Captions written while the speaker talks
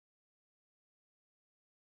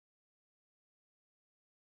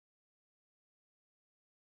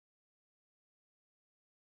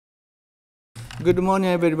Good morning,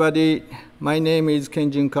 everybody. My name is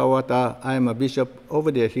Kenjun Kawawata. I am a bishop of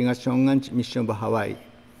the Higashi Hongwanji Mission of Hawaii.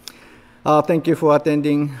 Thank you for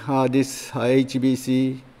attending this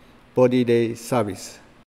HBC Bodhi Day service.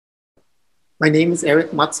 My name is Eric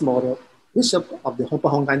Matsumoto, Bishop of the Honpa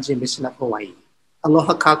Hongwanji Mission of Hawaii.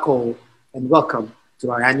 Aloha kako, and welcome to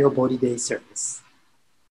our annual Bodhi Day service.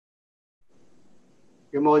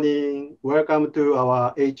 Good morning. Welcome to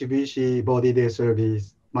our HBC Bodhi Day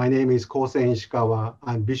service. My name is Kosen Ishikawa.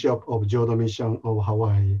 I'm Bishop of Jodo Mission of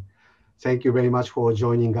Hawaii. Thank you very much for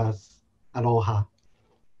joining us. Aloha.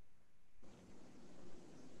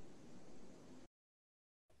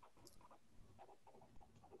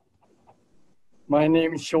 My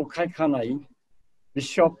name is Shokai Kanai,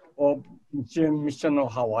 Bishop of Kenjun Mission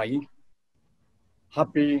of Hawaii.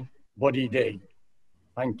 Happy Bodhi Day.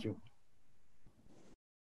 Thank you.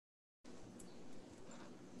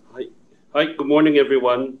 Hi, good morning,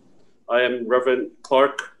 everyone. I am Reverend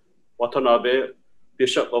Clark Watanabe,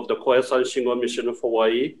 Bishop of the Koyasan Shingon Mission of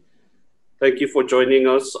Hawaii. Thank you for joining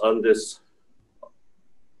us on this,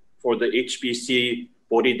 for the HBC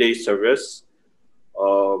Bodhi Day service.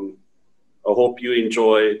 I hope you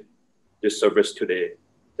enjoy this service today.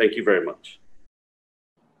 Thank you very much.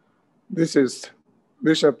 This is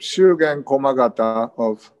Bishop Shugen Komagata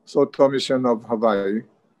of Soto Mission of Hawaii.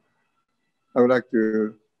 I would like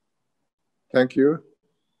to thank you,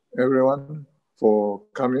 everyone, for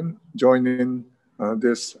coming, joining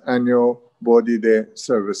this annual Bodhi Day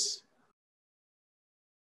service.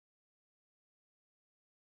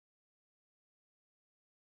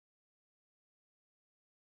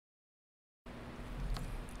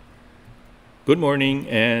 Good morning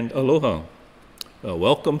and aloha.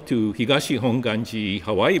 Welcome to Higashi Hongwanji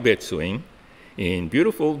Hawaii Betsuing in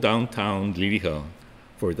beautiful downtown Liliha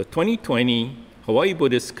for the 2020 Hawaii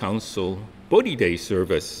Buddhist Council Bodhi Day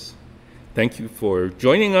service. Thank you for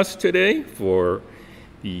joining us today for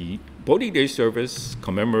the Bodhi Day service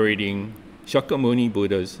commemorating Shakyamuni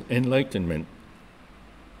Buddha's enlightenment.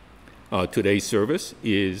 Today's service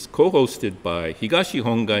is co-hosted by Higashi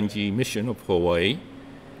Hongwanji Mission of Hawaii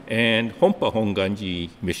and Honpa Hongwanji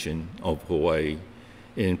Mission of Hawaii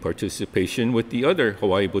in participation with the other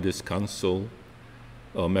Hawaii Buddhist Council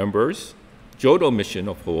members, Jodo Mission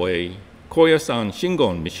of Hawaii, Koyasan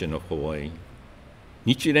Shingon Mission of Hawaii,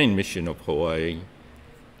 Nichiren Mission of Hawaii,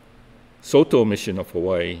 Soto Mission of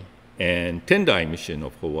Hawaii, and Tendai Mission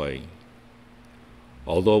of Hawaii.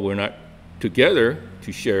 Although we're not together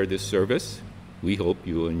to share this service, we hope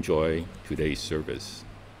you enjoy today's service.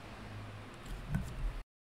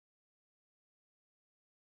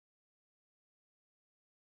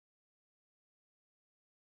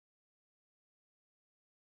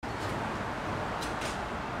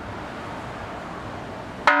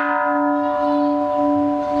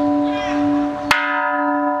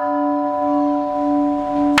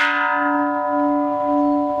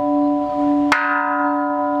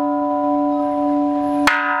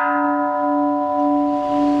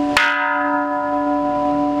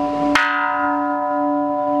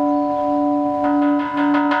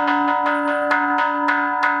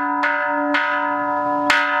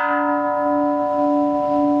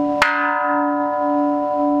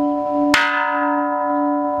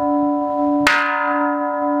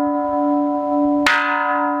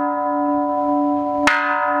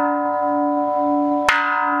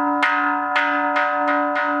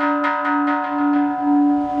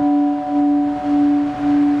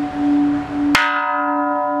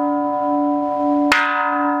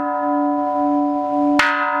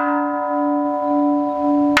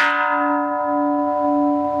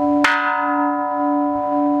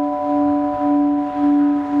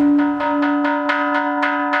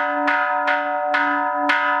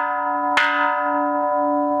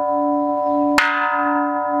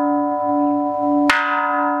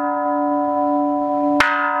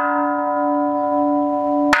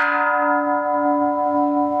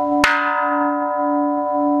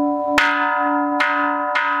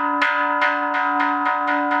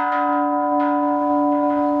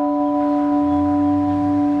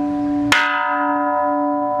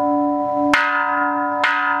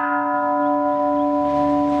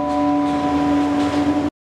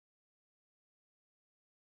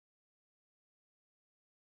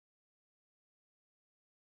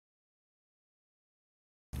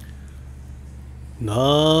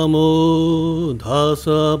 Namo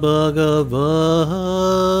Tassa Bhagavato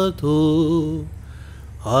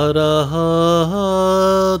Arahato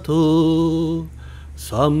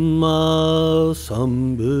Samma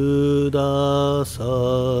Sambuddhassa.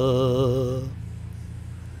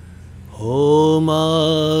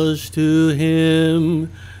 Homage to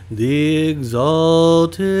him, the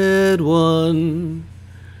exalted one,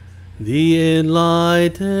 the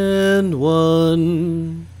enlightened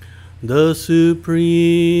one, the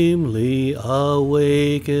supremely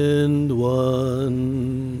awakened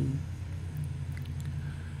one.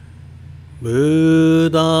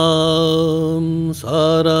 Buddham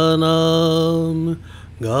saranam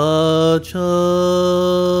gacchami.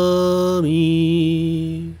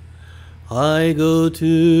 I go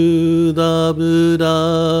to the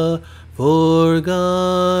Buddha for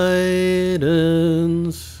guidance.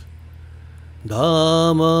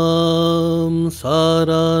 Dhammam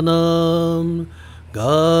saranam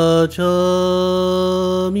gacchami.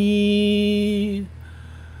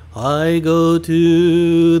 I go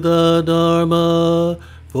to the Dharma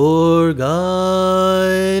for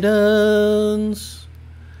guidance.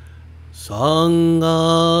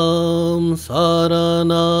 Sangham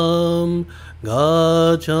saranam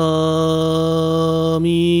gacchami.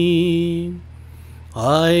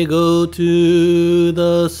 I go to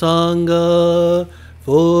the Sangha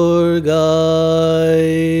for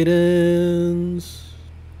guidance.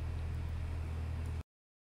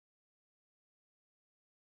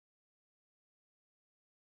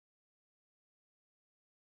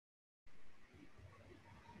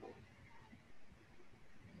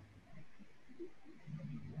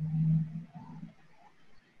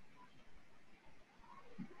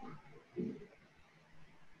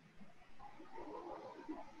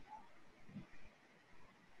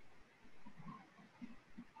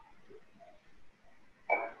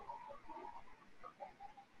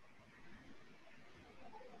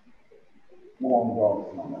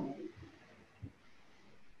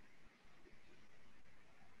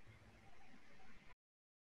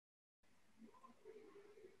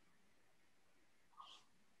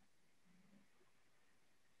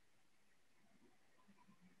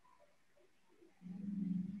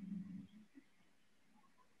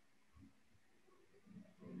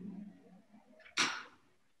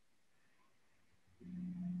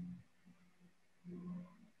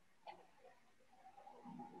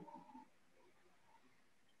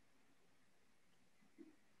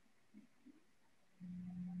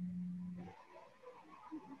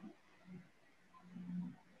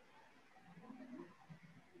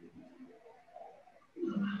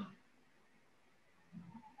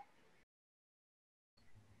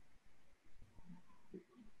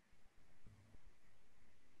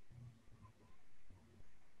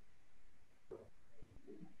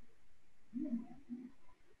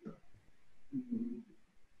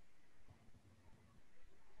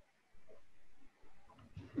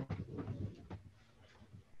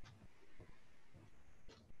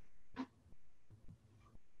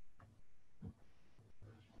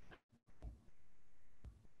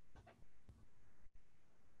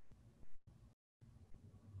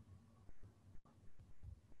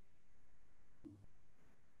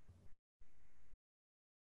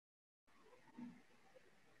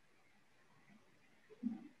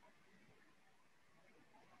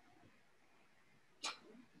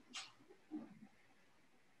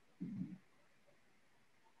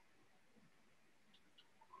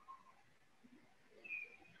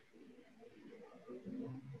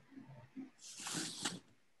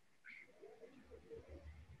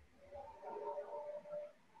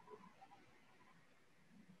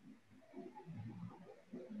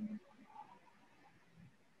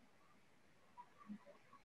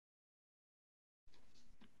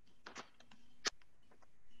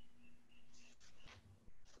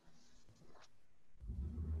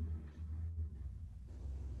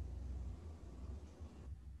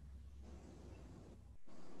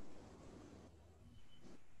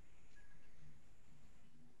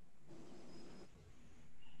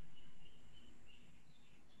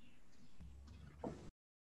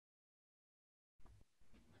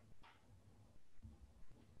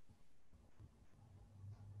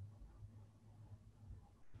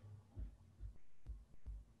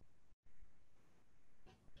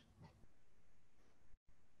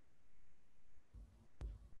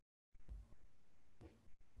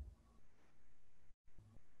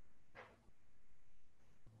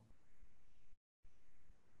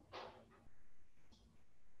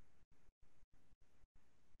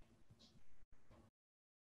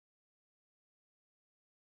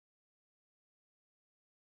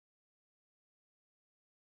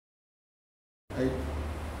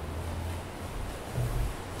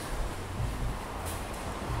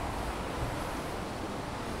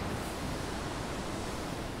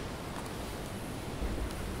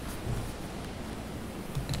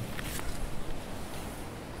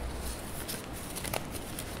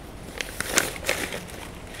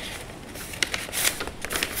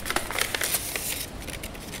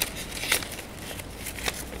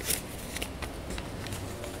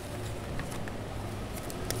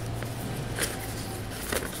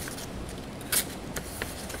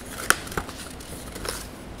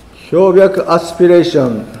 Hyobyaku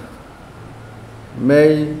aspiration.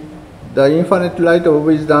 May the infinite light of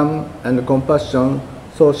wisdom and compassion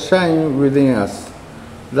so shine within us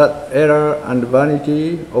that error and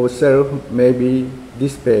vanity of self may be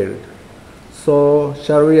dispelled. So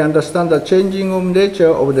shall we understand the changing of nature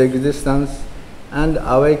of the existence and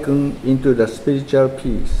awaken into the spiritual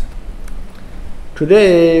peace.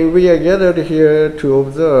 Today we are gathered here to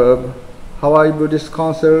observe Hawaii Buddhist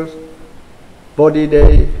Council's Bodhi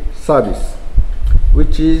Day service,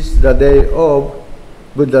 which is the day of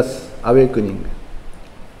Buddha's awakening.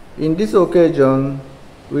 In this occasion,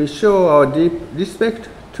 we show our deep respect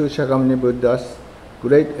to Shakyamuni Buddha's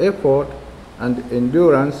great effort and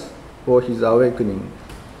endurance for his awakening.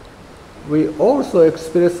 We also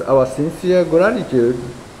express our sincere gratitude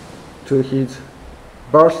to his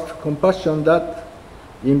vast compassion that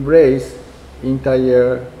embraces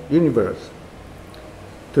entire universe.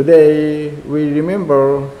 Today, we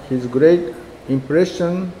remember his great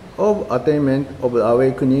impression of attainment of the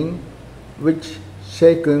awakening, which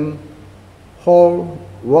shaken whole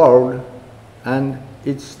world, and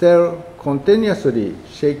it's still continuously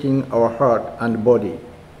shaking our heart and body.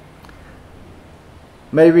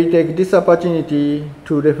 May we take this opportunity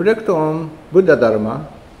to reflect on Buddha Dharma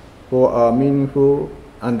for a meaningful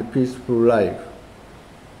and peaceful life,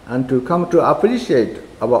 and to come to appreciate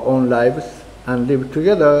our own lives and live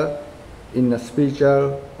together in the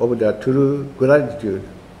spiritual of the true gratitude.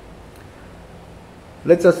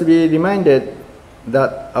 Let us be reminded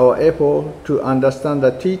that our effort to understand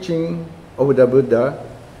the teaching of the Buddha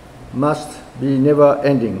must be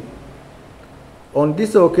never-ending. On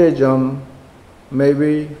this occasion, may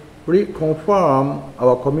we reconfirm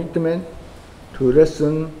our commitment to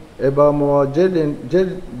listen ever more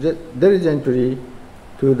diligently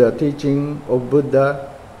to the teaching of Buddha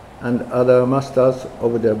and other masters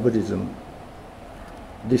of the Buddhism.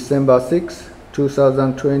 December 6,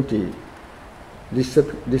 2020,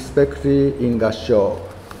 respectfully in Ryosho,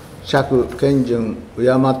 Shaku Kenjun,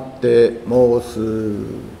 Uyamatte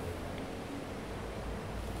Mosu.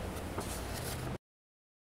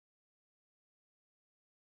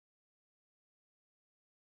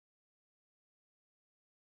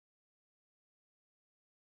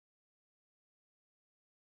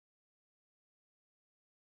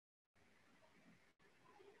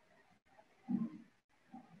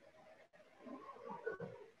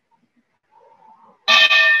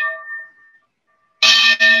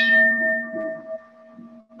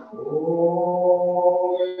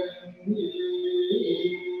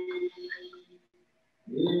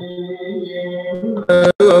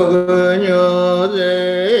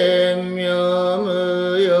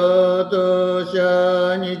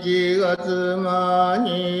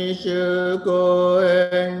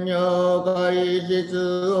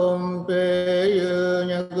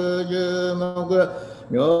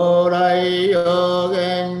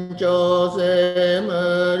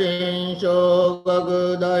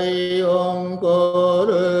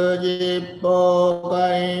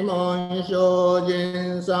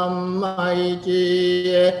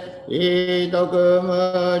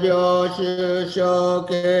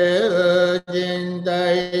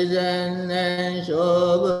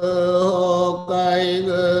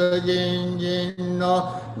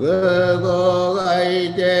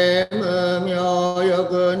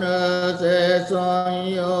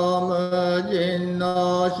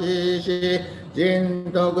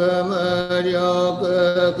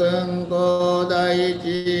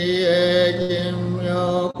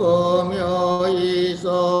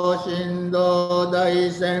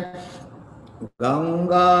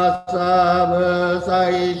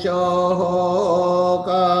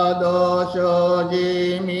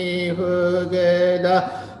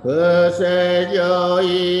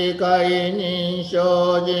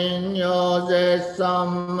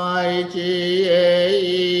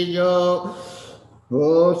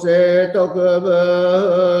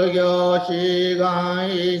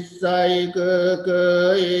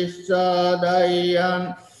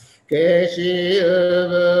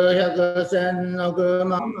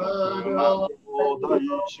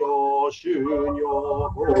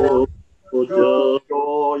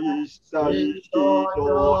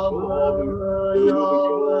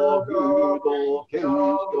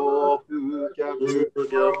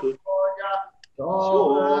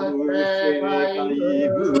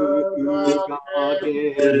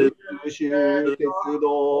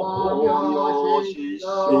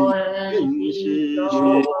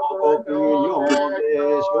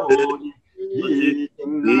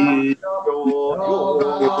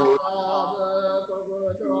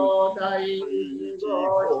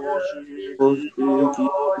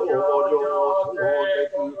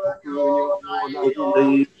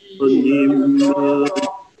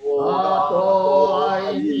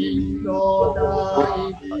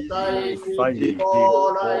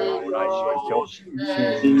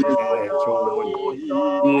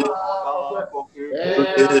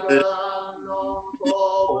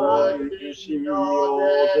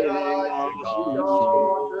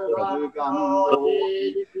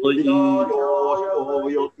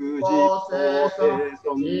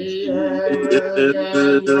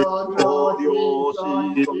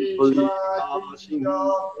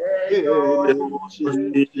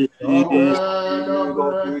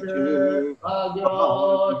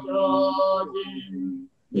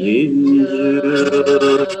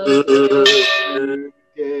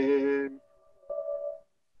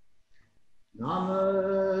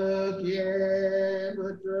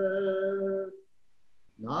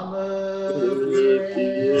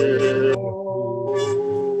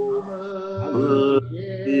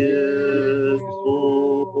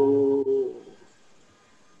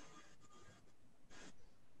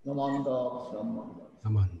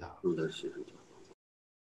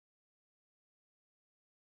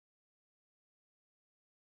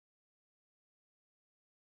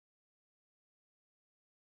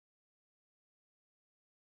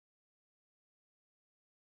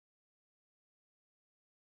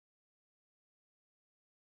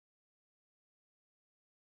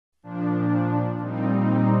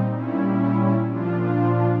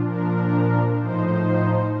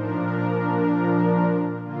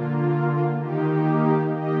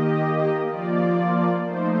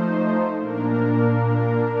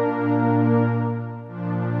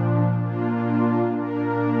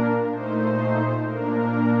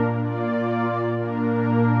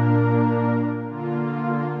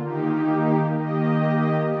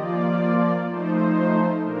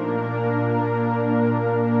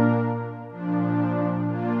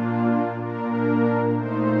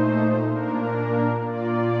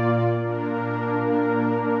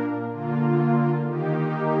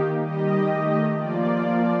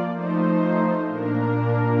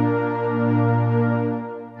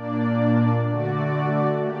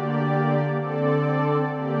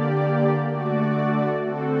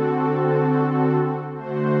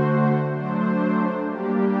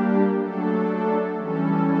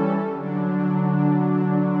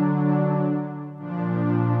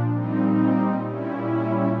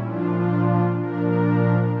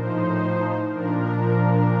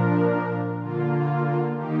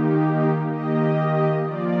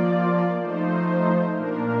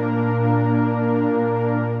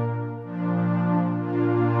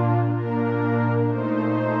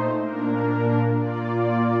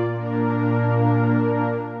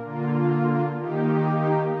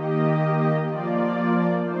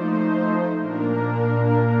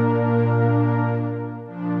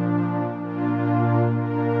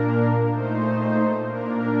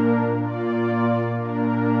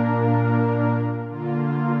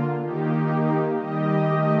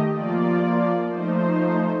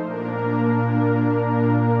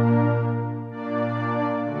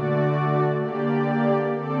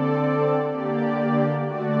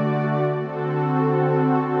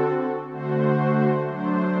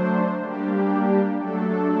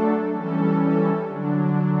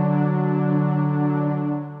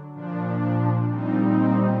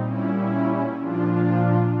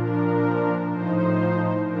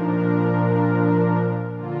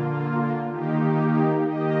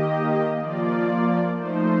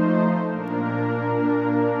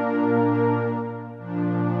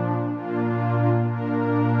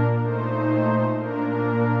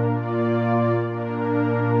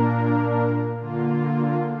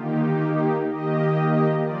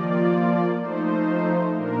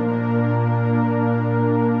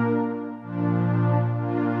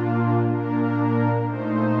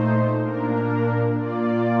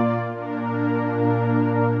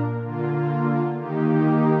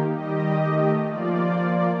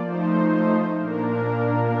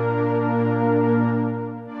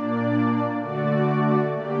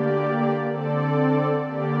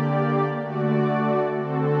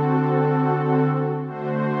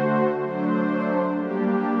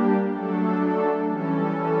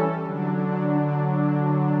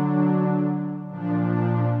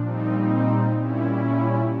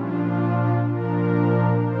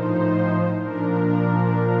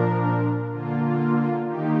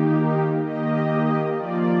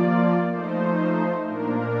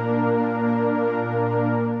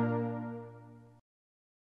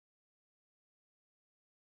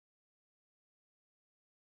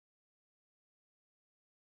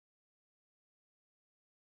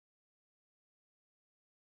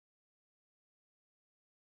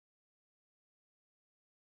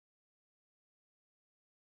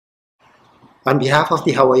 On behalf of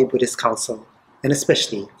the Hawaii Buddhist Council, and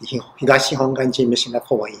especially the Higashi Hongwanji Mission of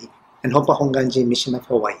Hawaii and Honpa Hongwanji Mission of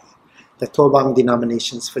Hawaii, the Tobang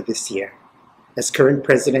denominations for this year, as current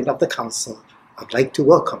president of the council, I'd like to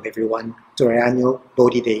welcome everyone to our annual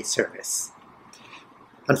Bodhi Day service.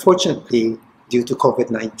 Unfortunately, due to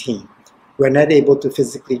COVID-19, we're not able to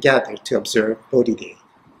physically gather to observe Bodhi Day,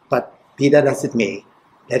 but be that as it may,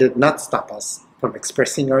 let it not stop us from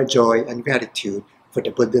expressing our joy and gratitude for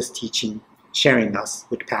the Buddha's teaching, sharing us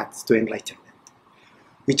with paths to enlightenment.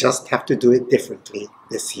 We just have to do it differently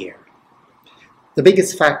this year. The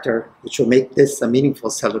biggest factor which will make this a meaningful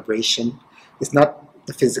celebration is not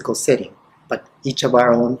the physical setting, but each of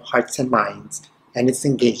our own hearts and minds and its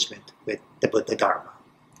engagement with the Buddha Dharma.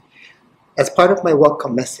 As part of my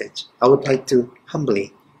welcome message, I would like to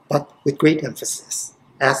humbly, but with great emphasis,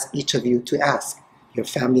 ask each of you to ask your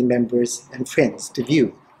family members and friends to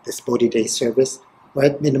view this Bodhi Day service, or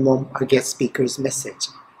at minimum our guest speaker's message,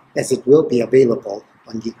 as it will be available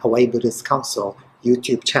on the Hawaii Buddhist Council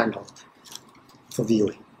YouTube channel for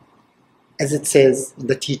viewing. As it says in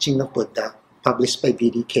the Teaching of Buddha, published by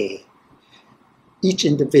BDK, each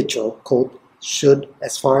individual, quote, should,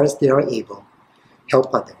 as far as they are able,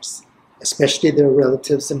 help others, especially their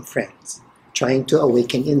relatives and friends, trying to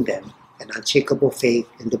awaken in them an unshakable faith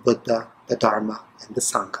in the Buddha, the Dharma, and the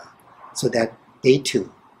Sangha, so that they too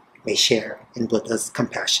may share in Buddha's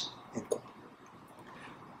compassion, end quote.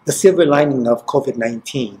 The silver lining of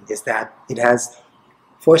COVID-19 is that it has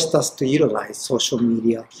forced us to utilize social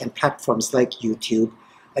media and platforms like YouTube,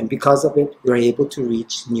 and because of it, we're able to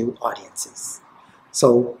reach new audiences.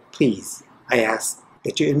 So please, I ask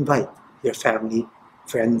that you invite your family,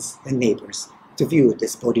 friends, and neighbors to view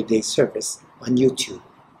this Bodhi Day service on YouTube,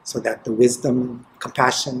 so that the wisdom,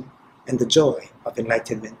 compassion, and the joy of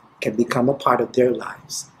enlightenment can become a part of their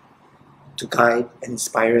lives, to guide and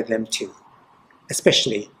inspire them too,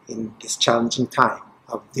 especially in this challenging time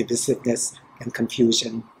of divisiveness and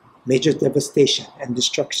confusion, major devastation and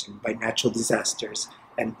destruction by natural disasters,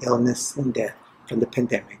 and illness and death from the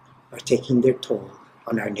pandemic are taking their toll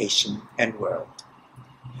on our nation and world.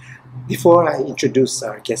 Before I introduce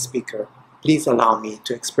our guest speaker, please allow me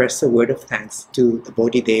to express a word of thanks to the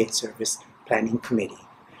Bodhi Day Service Planning Committee,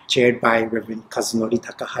 chaired by Reverend Kazunori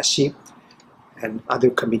Takahashi and other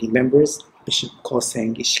committee members, Bishop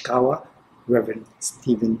Kosen Ishikawa, Reverend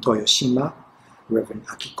Stephen Toyoshima, Reverend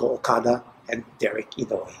Akiko Okada, and Derek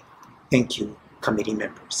Idoe. Thank you, committee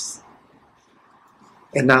members.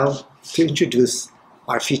 And now to introduce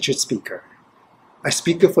our featured speaker. Our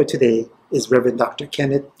speaker for today is Reverend Dr.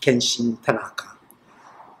 Kenneth Kenshin Tanaka,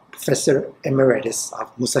 Professor Emeritus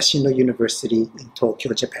of Musashino University in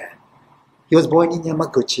Tokyo, Japan. He was born in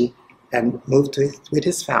Yamaguchi and moved with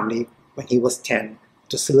his family when he was 10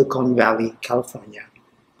 to Silicon Valley, California,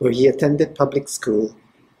 where he attended public school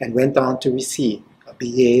and went on to receive a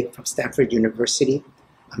BA from Stanford University,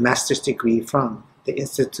 a master's degree from the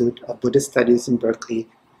Institute of Buddhist Studies in Berkeley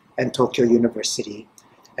and Tokyo University,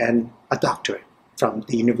 and a doctorate from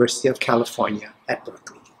the University of California at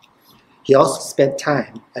Berkeley. He also spent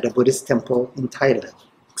time at a Buddhist temple in Thailand,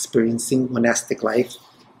 experiencing monastic life.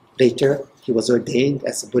 Later, he was ordained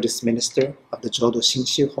as a Buddhist minister of the Jodo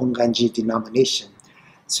Shinshu Hongwanji denomination,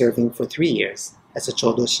 serving for 3 years as a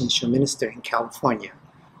Jodo Shinshu minister in California,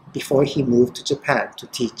 before he moved to Japan to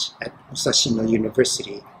teach at Musashino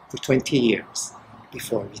University for 20 years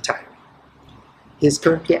before retiring. He is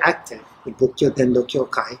currently active with Bukkyo Dendo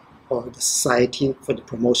Kyokai, or the Society for the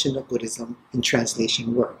Promotion of Buddhism in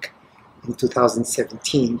Translation Work. In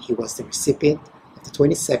 2017, he was the recipient of the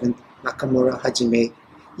 27th Nakamura Hajime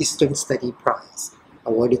Eastern Study Prize,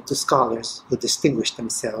 awarded to scholars who distinguished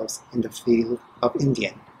themselves in the field of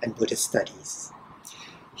Indian and Buddhist studies.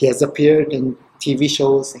 He has appeared in TV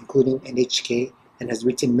shows including NHK and has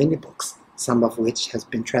written many books, some of which has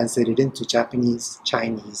been translated into Japanese,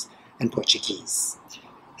 Chinese, and Portuguese.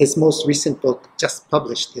 His most recent book, just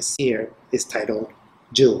published this year, is titled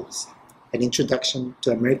Jewels, An Introduction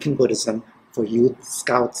to American Buddhism for Youth,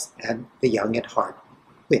 Scouts, and the Young at Heart,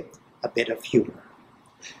 with a bit of humor.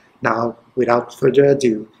 Now, without further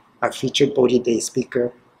ado, our featured Bodhi Day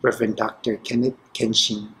speaker, Reverend Dr. Kenneth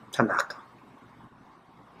Kenshin Tanaka.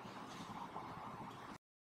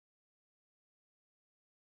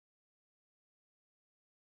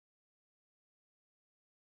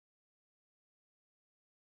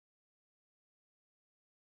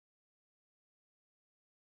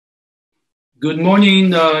 Good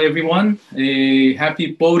morning, everyone. A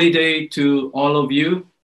happy Bodhi Day to all of you.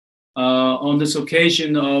 On this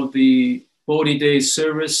occasion of the Bodhi Day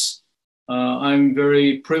service, I'm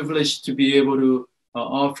very privileged to be able to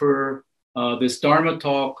offer this Dharma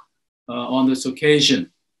talk on this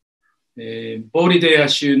occasion. Bodhi Day,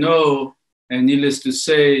 as you know, and needless to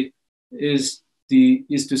say, is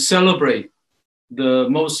to celebrate the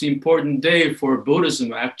most important day for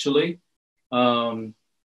Buddhism, actually.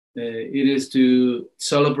 It is to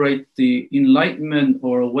celebrate the enlightenment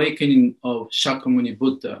or awakening of Shakyamuni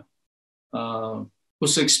Buddha,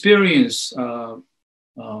 whose experience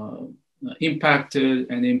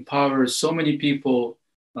impacted and empowered so many people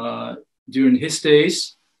during his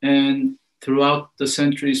days and throughout the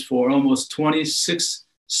centuries for almost 26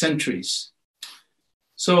 centuries.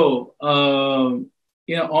 So,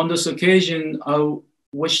 on this occasion, I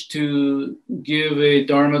wish to give a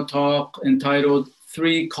Dharma talk entitled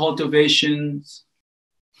Three cultivations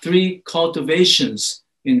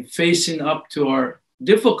in facing up to our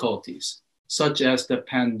difficulties, such as the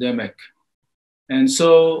pandemic. And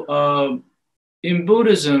so in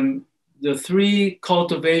Buddhism, the three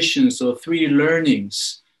cultivations or three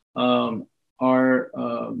learnings are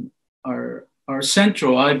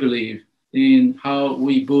central, I believe, in how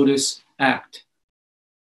we Buddhists act.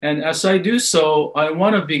 And as I do so, I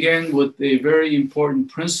want to begin with a very important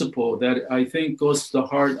principle that I think goes to the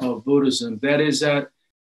heart of Buddhism. That is that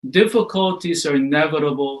difficulties are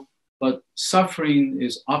inevitable, but suffering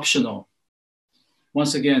is optional.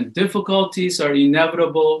 Once again, difficulties are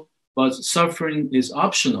inevitable, but suffering is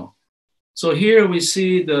optional. So here we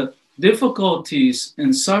see the difficulties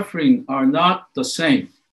and suffering are not the same.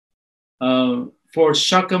 For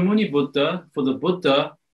Shakyamuni Buddha, for the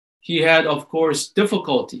Buddha, he had, of course,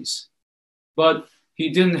 difficulties, but he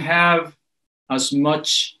didn't have as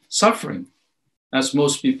much suffering as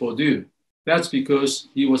most people do. That's because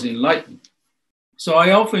he was enlightened. So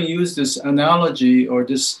I often use this analogy or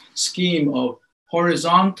this scheme of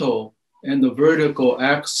horizontal and the vertical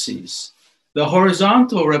axes. The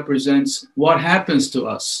horizontal represents what happens to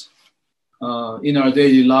us in our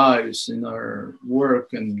daily lives, in our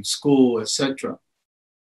work and school, etc.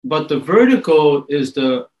 But the vertical is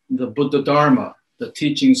the Buddha Dharma, the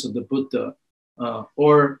teachings of the Buddha,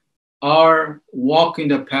 or our walking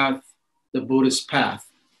the path, the Buddhist path.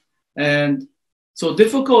 And so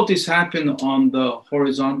difficulties happen on the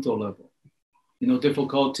horizontal level.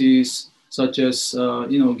 Difficulties such as,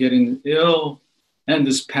 getting ill and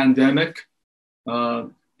this pandemic.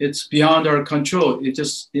 It's beyond our control.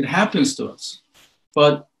 It happens to us.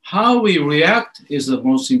 But how we react is the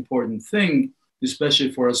most important thing,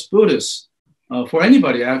 especially for us Buddhists. For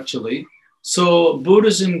anybody, actually. So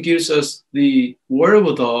Buddhism gives us the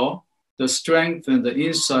wherewithal, the strength, and the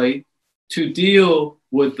insight to deal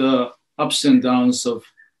with the ups and downs of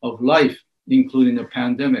life, including the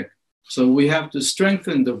pandemic. So we have to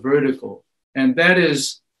strengthen the vertical, and that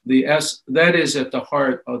is at the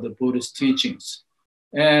heart of the Buddhist teachings.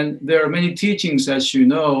 And there are many teachings, as you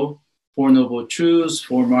know, Four Noble Truths,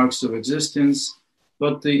 Four Marks of Existence,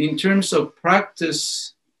 but in terms of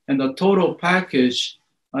practice and the total package,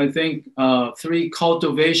 I think three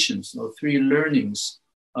cultivations or three learnings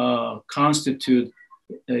constitute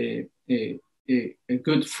a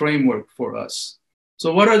good framework for us.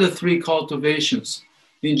 So what are the three cultivations?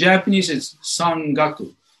 In Japanese, it's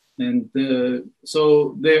sangaku. And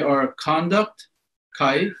so they are conduct,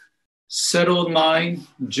 kai, settled mind,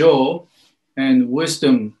 jo, and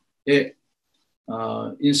wisdom, e.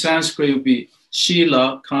 In Sanskrit, it would be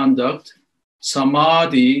shila, conduct,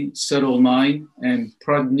 samadhi, settled mind, and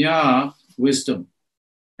prajna, wisdom.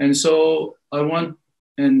 And so I want,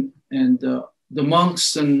 the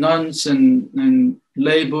monks and nuns and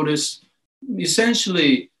lay Buddhists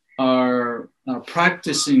essentially are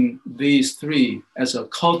practicing these three as a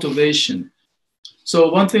cultivation. So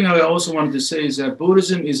one thing I also wanted to say is that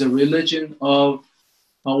Buddhism is a religion of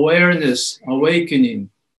awareness,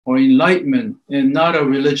 awakening, or enlightenment, and not a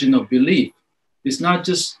religion of belief. It's not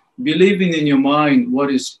just believing in your mind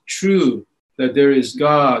what is true, that there is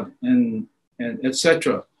God and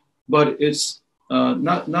etc. But it's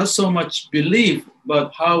not so much belief,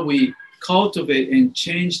 but how we cultivate and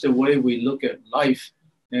change the way we look at life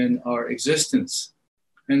and our existence.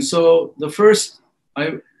 And so the first,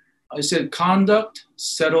 I said conduct,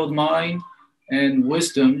 settled mind, and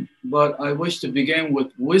wisdom, but I wish to begin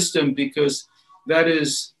with wisdom because that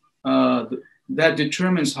is that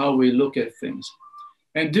determines how we look at things.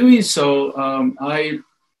 And doing so, I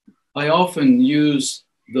often use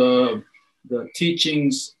the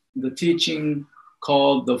teaching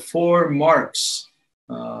called the Four Marks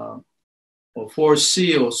or Four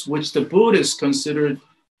Seals, which the Buddhists considered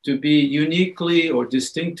to be uniquely or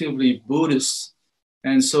distinctively Buddhist.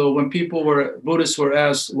 And so when Buddhists were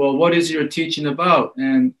asked, well, what is your teaching about?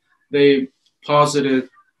 And they posited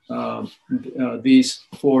these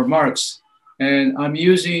 4 marks. And I'm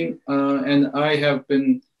using, and I have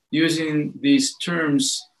been using these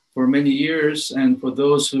terms for many years. And for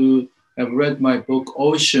those who have read my book,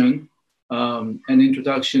 Ocean, An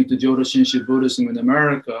Introduction to Jodo-Shinshu Buddhism in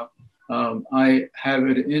America, I have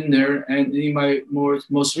it in there. And in my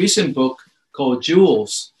most recent book called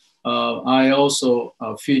Jewels, I also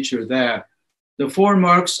feature that. The 4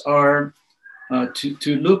 marks are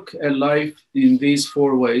to look at life in these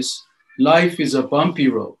 4 ways. Life is a bumpy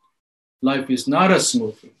road. Life is not a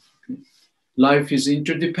smooth road. Life is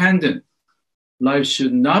interdependent. Life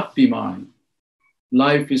should not be mine.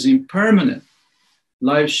 Life is impermanent.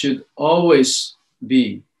 Life should always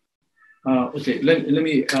be. Okay, let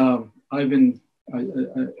me, I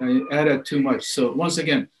added too much. So once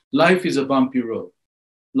again, life is a bumpy road.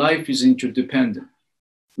 Life is interdependent.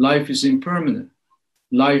 Life is impermanent.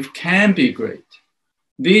 Life can be great.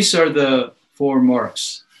 These are the 4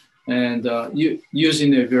 marks. And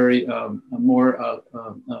using a very more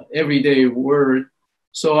everyday word.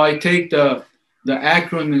 So I take the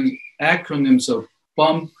acronyms of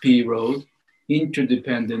bumpy road,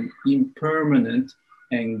 interdependent, impermanent,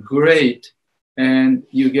 and great, and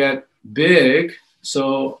you get big.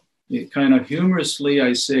 So kind of humorously,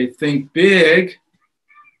 I say, think big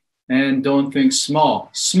and don't think small.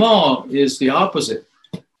 Small is the opposite.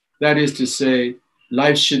 That is to say,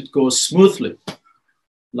 life should go smoothly.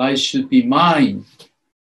 Life should be mine.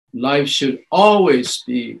 Life should always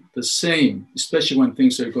be the same, especially when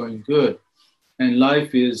things are going good. And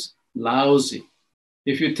life is lousy.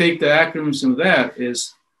 If you take the acronyms of that,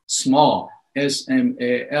 is small,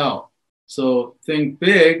 S-M-A-L. So think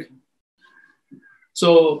big,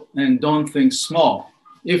 and don't think small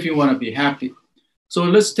if you want to be happy. So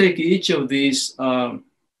let's take each of these 4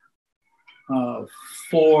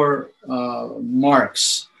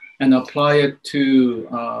 marks and apply it to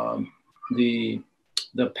the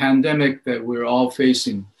pandemic that we're all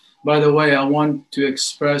facing. By the way, I want to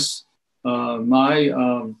express my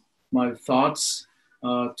thoughts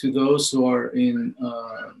to those who are in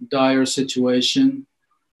dire situation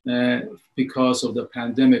because of the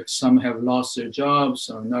pandemic. Some have lost their jobs,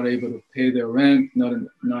 are not able to pay their rent, not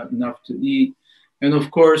enough to eat. And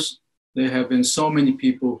of course, there have been so many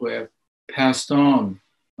people who have passed on,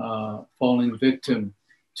 falling victim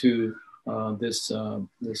to this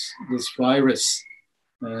virus.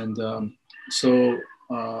 And so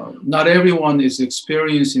not everyone is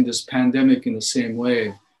experiencing this pandemic in the same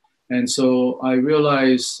way. And so I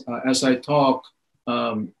realize as I talk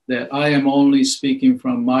that I am only speaking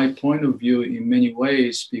from my point of view in many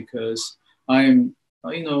ways, because I am,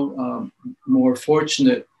 more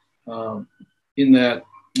fortunate in that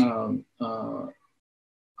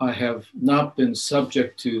I have not been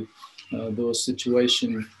subject to those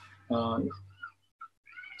situations.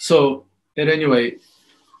 So at any rate,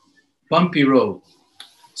 bumpy road.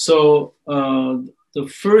 So the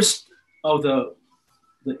first of the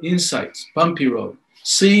insights, bumpy road,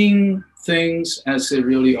 seeing things as they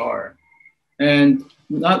really are. And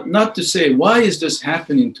not to say, why is this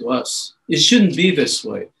happening to us? It shouldn't be this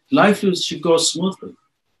way. Life should go smoothly.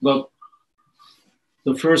 But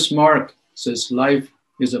the first mark says life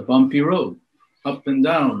is a bumpy road, up and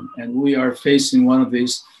down. And we are facing one of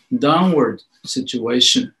these downward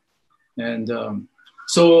situations. And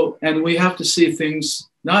and we have to see things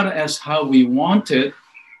not as how we want it,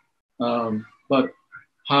 but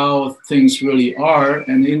how things really are.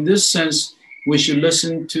 And in this sense, we should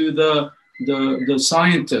listen to the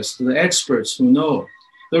scientists, the experts who know.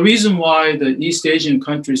 The reason why the East Asian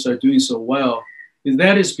countries are doing so well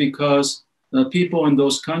is because the people in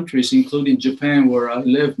those countries, including Japan, where I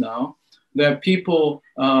live now, that people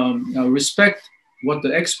respect what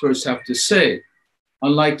the experts have to say,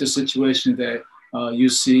 unlike the situation that you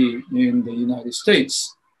see in the United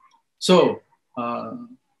States. So,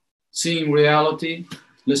 seeing reality,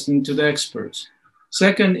 listening to the experts.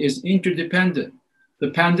 Second is interdependent.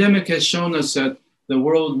 The pandemic has shown us that the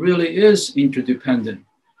world really is interdependent.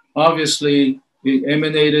 Obviously, it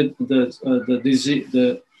emanated,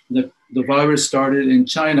 the virus started in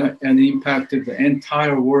China and impacted the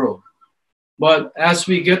entire world. But as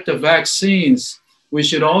we get the vaccines, we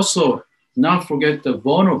should also not forget the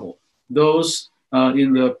vulnerable, those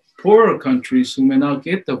in the poorer countries who may not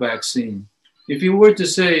get the vaccine. If you were to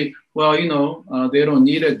say, well, they don't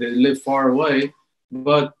need it, they live far away,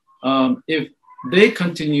 but if they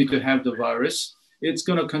continue to have the virus, it's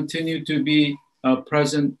going to continue to be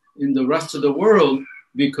present in the rest of the world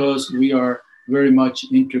because we are very much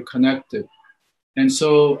interconnected. And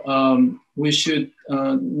so we should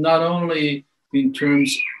not only in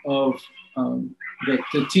terms of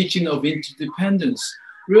the teaching of interdependence,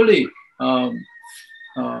 really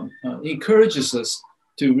encourages us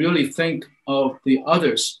to really think of the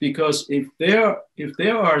others, because if they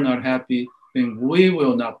are not happy, then we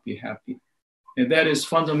will not be happy. And that is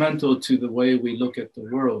fundamental to the way we look at the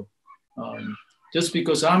world. Just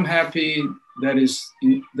because I'm happy, that is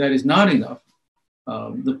not enough.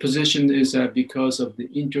 The position is that because of the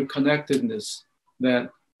interconnectedness,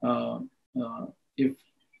 that if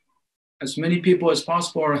as many people as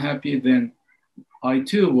possible are happy, then I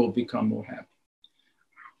too will become more happy.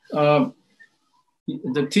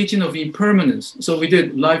 The teaching of impermanence. So we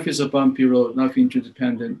did life is a bumpy road, life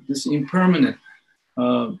interdependent. This impermanent,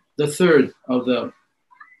 the third of the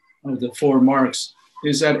 4 marks,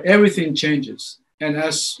 is that everything changes. And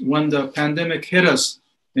as when the pandemic hit us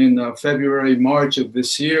in February, March of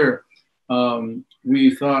this year,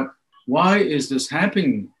 we thought, why is this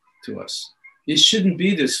happening to us? It shouldn't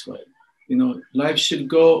be this way. You know, life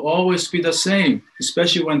should always be the same,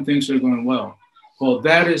 especially when things are going well. Well,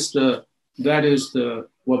 that is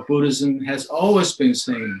what Buddhism has always been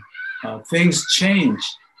saying. Things change,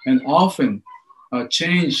 and often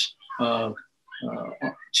changes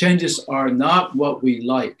are not what we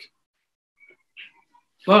like.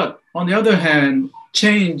 But on the other hand,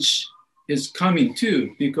 change is coming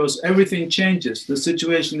too, because everything changes. The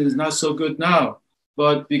situation is not so good now,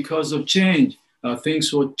 but because of change,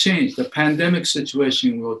 things will change. The pandemic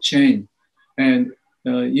situation will change, and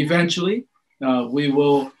eventually,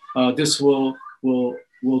 this will go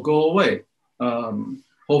away.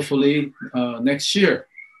 Hopefully next year,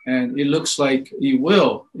 and it looks like it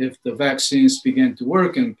will if the vaccines begin to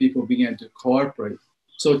work and people begin to cooperate.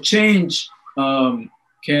 So change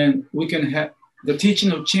the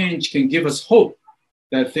teaching of change can give us hope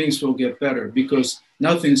that things will get better, because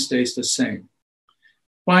nothing stays the same.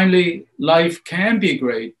 Finally, life can be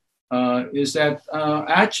great. Is that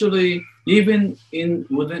actually even in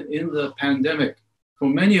the pandemic, for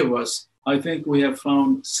many of us, I think we have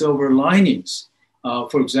found silver linings.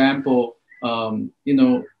 For example, the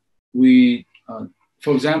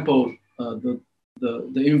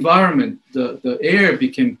environment, the air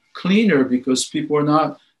became cleaner because people are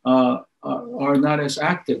not as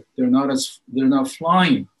active. They're not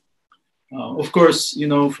flying. Of course,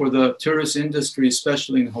 for the tourist industry,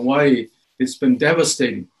 especially in Hawaii, it's been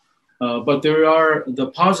devastating. But there are the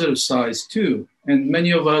positive sides too, and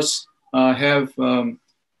many of us have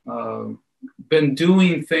been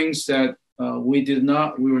doing things that we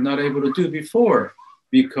were not able to do before,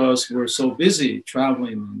 because we're so busy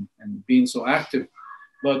traveling and being so active.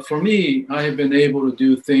 But for me, I have been able to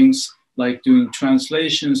do things like doing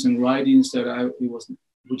translations and writings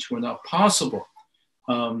which were not possible.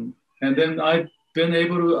 And then I've been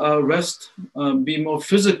able to be more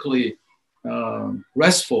physically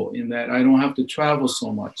restful, in that I don't have to travel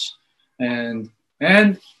so much. And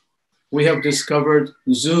we have discovered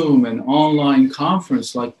Zoom and online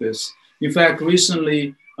conference like this. In fact,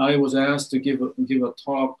 recently I was asked to give a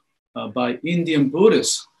talk by Indian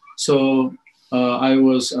Buddhists. So I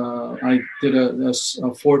did a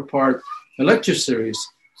 4-part lecture series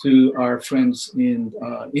to our friends in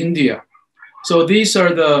India. So these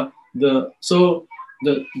are the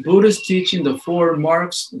Buddhist teaching, the 4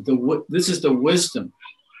 marks. This is the wisdom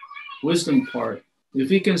part. If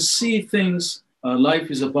we can see things, life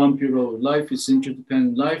is a bumpy road, life is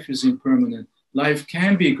interdependent, life is impermanent, life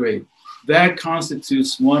can be great. That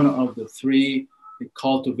constitutes one of the 3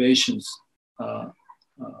 cultivations,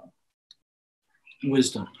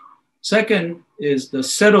 wisdom. Second is the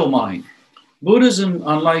settled mind. Buddhism,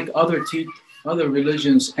 unlike other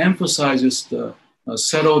religions, emphasizes the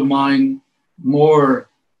settled mind more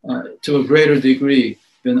to a greater degree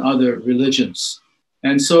than other religions.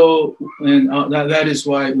 And so, that is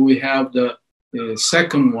why we have the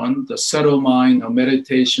second one, the settled mind, a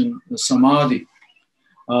meditation, the samadhi.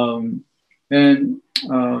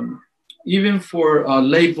 Even for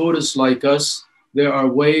lay Buddhists like us, there are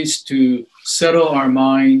ways to settle our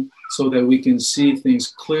mind so that we can see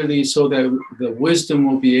things clearly, so that the wisdom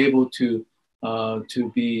will be able to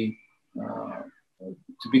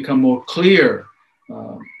become more clear.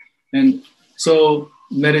 And so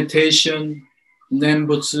meditation,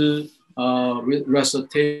 Nembutsu,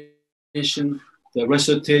 recitation, the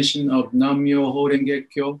recitation of Nam-myoho Renge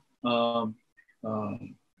Kyo,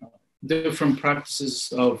 different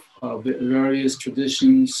practices of various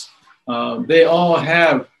traditions, they all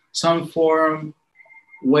have some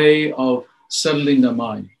way of settling the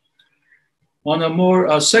mind. On a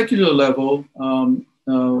more secular level,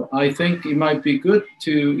 I think it might be good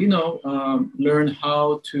to, learn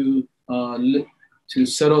how to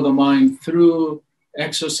settle the mind through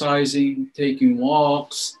exercising, taking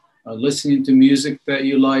walks, listening to music that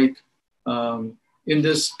you like. in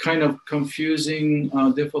this kind of confusing,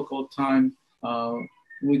 difficult time,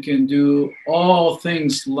 we can do all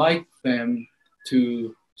things like them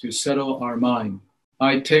to settle our mind.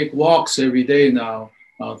 I take walks every day now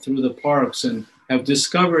through the parks and have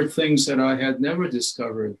discovered things that I had never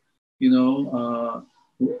discovered,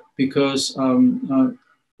 because,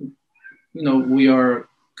 we are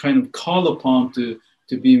kind of called upon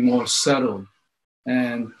to be more settled.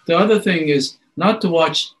 And the other thing is not to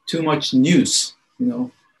watch too much news.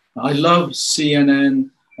 I love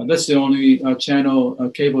CNN. That's the only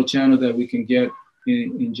cable channel that we can get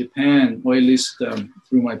in Japan, or at least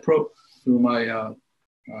through my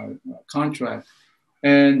contract.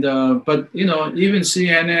 And but even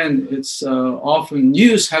CNN, it's often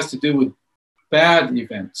news has to do with bad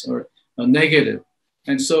events or negative,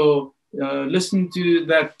 and so listening to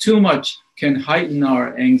that too much can heighten our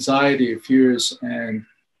anxiety, fears, and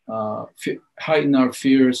heighten our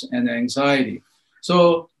fears and anxiety.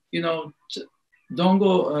 So don't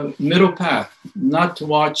go middle path, not to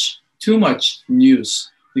watch too much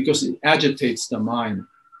news because it agitates the mind.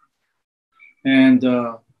 And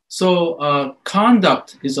so conduct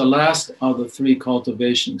is the last of the three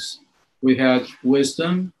cultivations. We had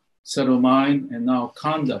wisdom, settled mind, and now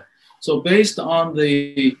conduct. So based on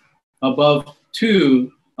the above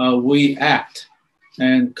two, we act.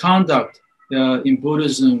 And conduct in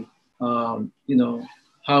Buddhism,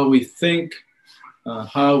 how we think,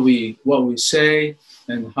 what we say,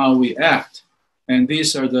 and how we act. And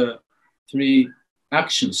these are the three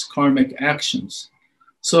actions, karmic actions.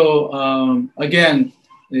 So again,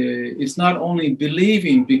 it's not only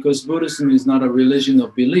believing, because Buddhism is not a religion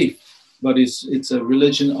of belief, but it's a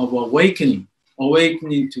religion of awakening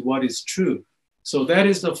to what is true. So that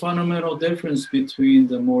is the fundamental difference between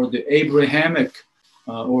the Abrahamic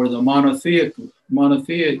or the monotheic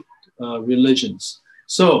religions.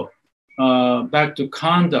 So back to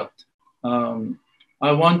conduct.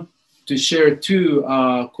 I want to share two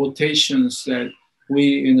quotations that we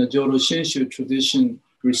in the Jodo Shinshu tradition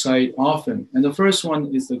recite often. And the first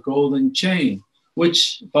one is the golden chain,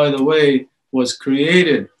 which, by the way, was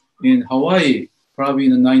created in Hawaii, probably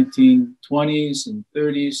in the 1920s and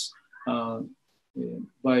 30s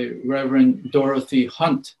by Reverend Dorothy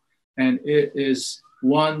Hunt. And it is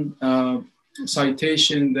one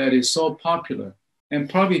citation that is so popular and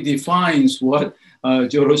probably defines what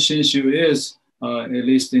Jodo Shinshu is, at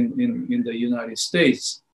least in the United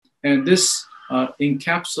States. And this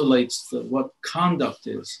encapsulates what conduct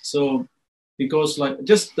is. So it goes like,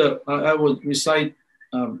 I will recite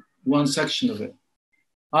one section of it.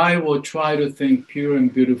 I will try to think pure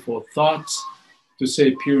and beautiful thoughts, to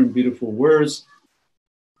say pure and beautiful words,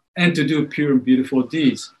 and to do pure and beautiful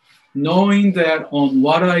deeds, knowing that on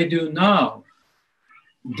what I do now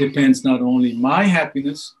depends not only my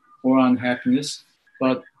happiness or unhappiness,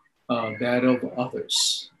 but that of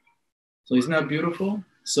others. So isn't that beautiful?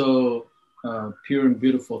 So pure and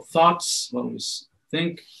beautiful thoughts, what we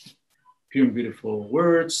think, pure and beautiful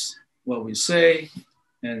words, what we say,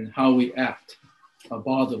 and how we act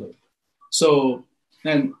bodily. So,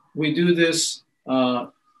 and we do this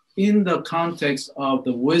in the context of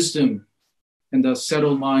the wisdom and the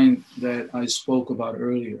settled mind that I spoke about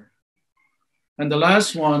earlier. And the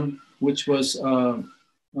last one, which was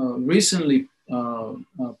recently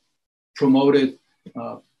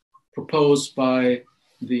proposed by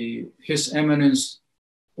His Eminence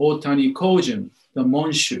Otani Kojun, the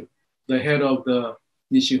Monshu, the head of the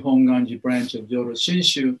Nishi Hongwanji branch of Jodo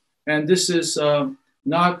Shinshu. And this is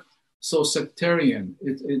not so sectarian.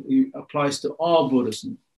 It applies to all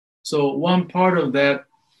Buddhism. So one part of that,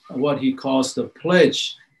 what he calls the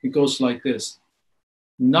pledge, it goes like this: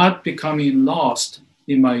 not becoming lost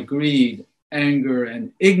in my greed, anger,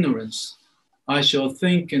 and ignorance, I shall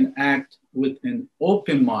think and act with an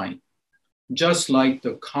open mind, just like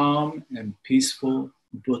the calm and peaceful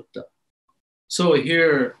Buddha. So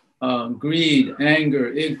here, greed,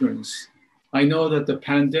 anger, ignorance. I know that the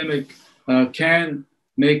pandemic can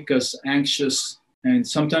make us anxious and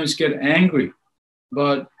sometimes get angry,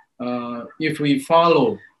 but if we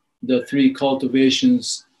follow the three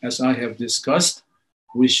cultivations as I have discussed,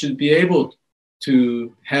 we should be able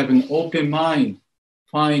to have an open mind,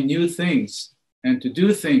 find new things, and to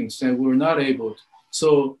do things that we're not able to.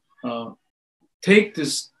 So take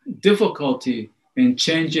this difficulty and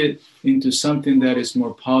change it into something that is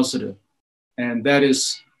more positive. And that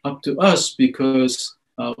is up to us, because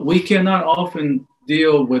we cannot often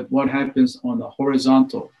deal with what happens on the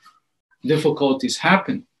horizontal. Difficulties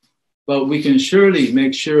happen, but we can surely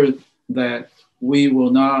make sure that we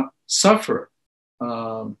will not suffer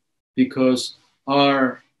because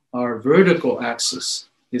our vertical axis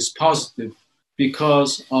is positive,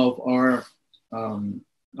 because of our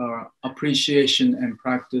appreciation and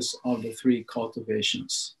practice of the three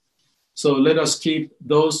cultivations. So let us keep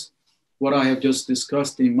those, what I have just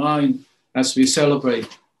discussed, in mind as we celebrate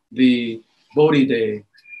the Bodhi Day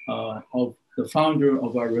of the founder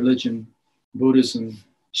of our religion, Buddhism,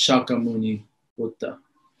 Shakyamuni Buddha.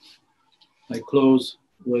 I close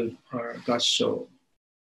with our Gasho.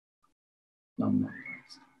 Namah.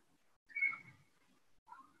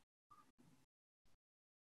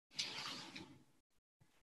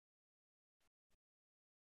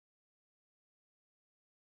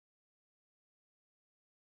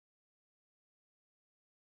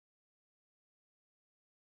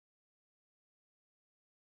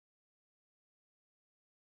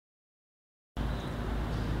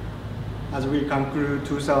 As we conclude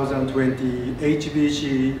 2020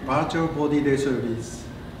 HBC Virtual Bodhi Day service,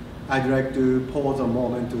 I'd like to pause a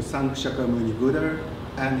moment to thank Shakyamuni Buddha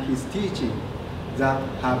and his teaching that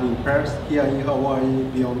have been passed here in Hawaii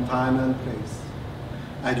beyond time and place.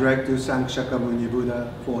 I'd like to thank Shakyamuni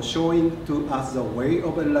Buddha for showing to us the way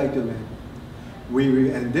of enlightenment. We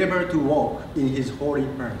will endeavor to walk in his holy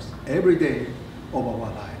path every day of our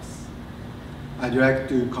lives. I'd like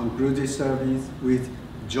to conclude this service with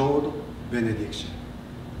Bodh Benediction.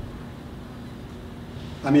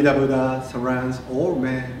 Amida Buddha surrounds all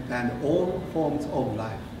men and all forms of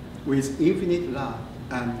life with infinite love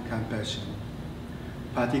and compassion.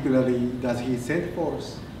 Particularly does he send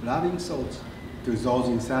forth loving thoughts to those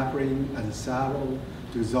in suffering and sorrow,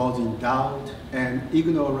 to those in doubt and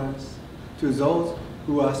ignorance, to those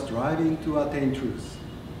who are striving to attain truth,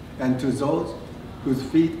 and to those whose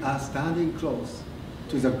feet are standing close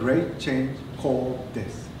to the great change called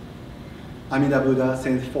death. Amida Buddha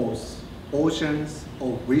sends forth oceans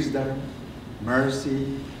of wisdom,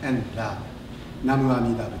 mercy, and love. Namu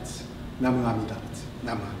Amida Butsu, Namu Amida Butsu,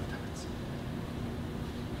 Namu Amida Butsu.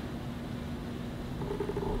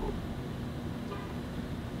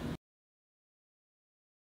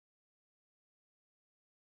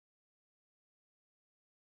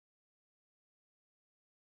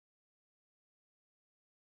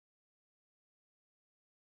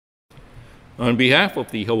 On behalf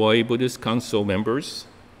of the Hawaii Buddhist Council members,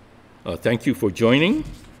 thank you for joining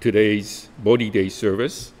today's Bodhi Day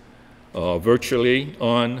service virtually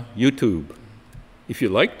on YouTube. If you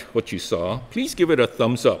liked what you saw, please give it a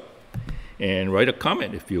thumbs up and write a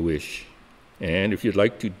comment if you wish. And if you'd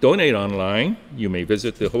like to donate online, you may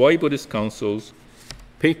visit the Hawaii Buddhist Council's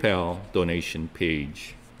PayPal donation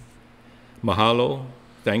page. Mahalo,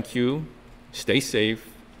 thank you, stay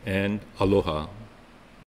safe, and aloha.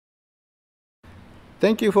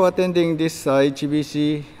 Thank you for attending this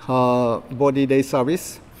HBC Bodhi Day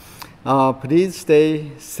service. Please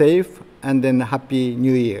stay safe and then Happy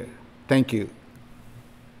New Year. Thank you.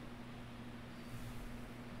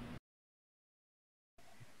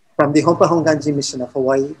 From the Honpa Hongwanji Mission of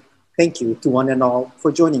Hawaii, thank you to one and all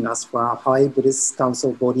for joining us for our Hawaii Buddhist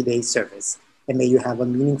Council Bodhi Day service. And may you have a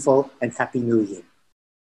meaningful and Happy New Year.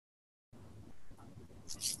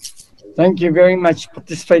 Thank you very much for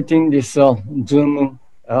participating in this Zoom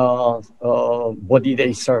Bodhi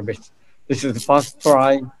Day service. This is the first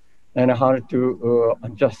try and how to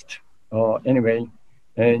adjust anyway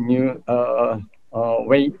a new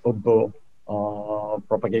way of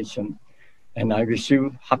propagation. And I wish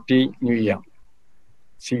you Happy New Year.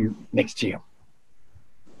 See you next year.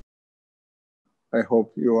 I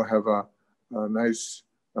hope you will have a nice,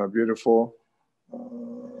 beautiful,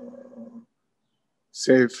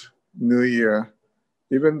 safe New Year.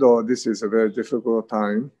 Even though this is a very difficult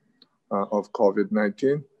time of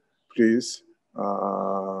COVID-19, please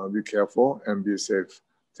be careful and be safe.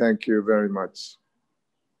 Thank you very much.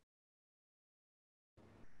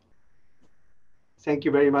 Thank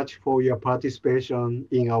you very much for your participation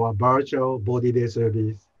in our virtual Bodhi Day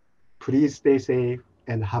service. Please stay safe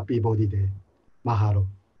and happy Bodhi Day. Mahalo.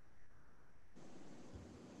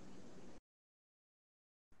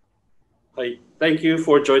 Hi, thank you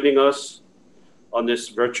for joining us on this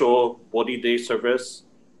virtual Bodhi Day service.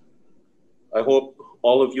 I hope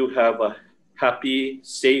all of you have a happy,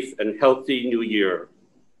 safe, and healthy new year.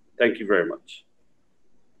 Thank you very much.